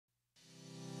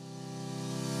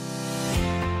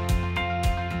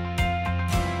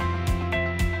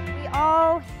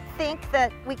think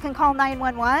that we can call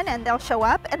 911 and they'll show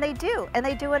up, and they do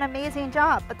an amazing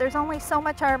job, but there's only so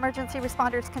much our emergency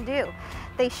responders can do.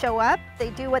 They show up, they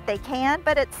do what they can,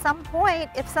 but at some point,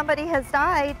 if somebody has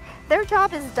died, their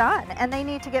job is done and they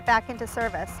need to get back into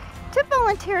service. TIP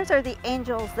volunteers are the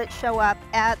angels that show up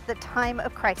at the time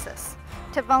of crisis.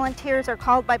 TIP volunteers are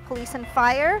called by police and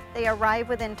fire. They arrive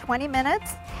within 20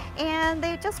 minutes and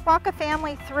they just walk a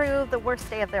family through the worst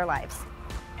day of their lives.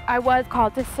 I was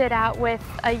called to sit out with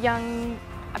a young,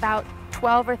 about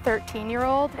 12 or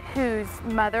 13-year-old whose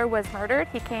mother was murdered.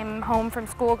 He came home from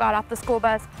school, got off the school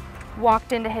bus,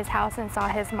 walked into his house and saw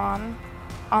his mom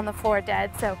on the floor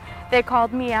dead. So they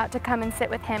called me out to come and sit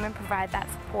with him and provide that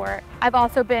support. I've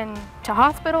also been to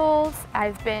hospitals.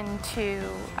 I've been to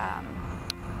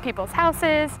people's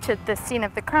houses, to the scene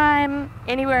of the crime,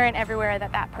 anywhere and everywhere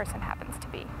that that person happens to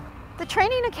be. The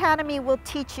Training Academy will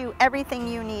teach you everything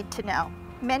you need to know.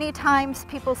 Many times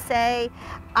people say,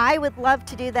 I would love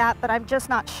to do that, but I'm just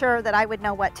not sure that I would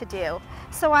know what to do.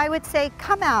 So I would say,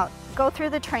 come out, go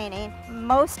through the training.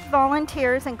 Most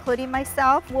volunteers, including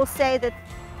myself, will say that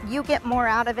you get more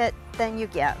out of it than you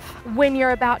give. When you're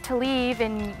about to leave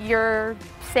and you're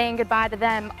saying goodbye to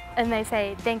them and they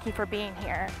say, thank you for being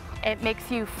here, it makes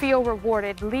you feel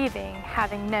rewarded leaving,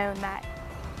 having known that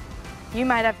you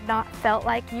might have not felt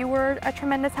like you were a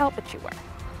tremendous help, but you were.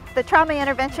 The Trauma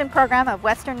Intervention Program of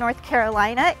Western North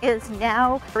Carolina is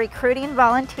now recruiting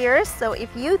volunteers, so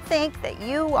if you think that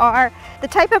you are the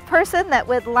type of person that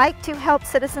would like to help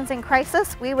citizens in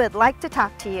crisis, we would like to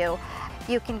talk to you.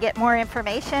 You can get more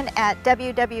information at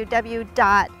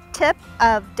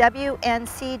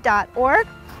www.tipofwnc.org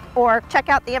or check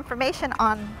out the information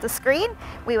on the screen.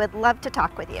 We would love to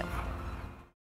talk with you.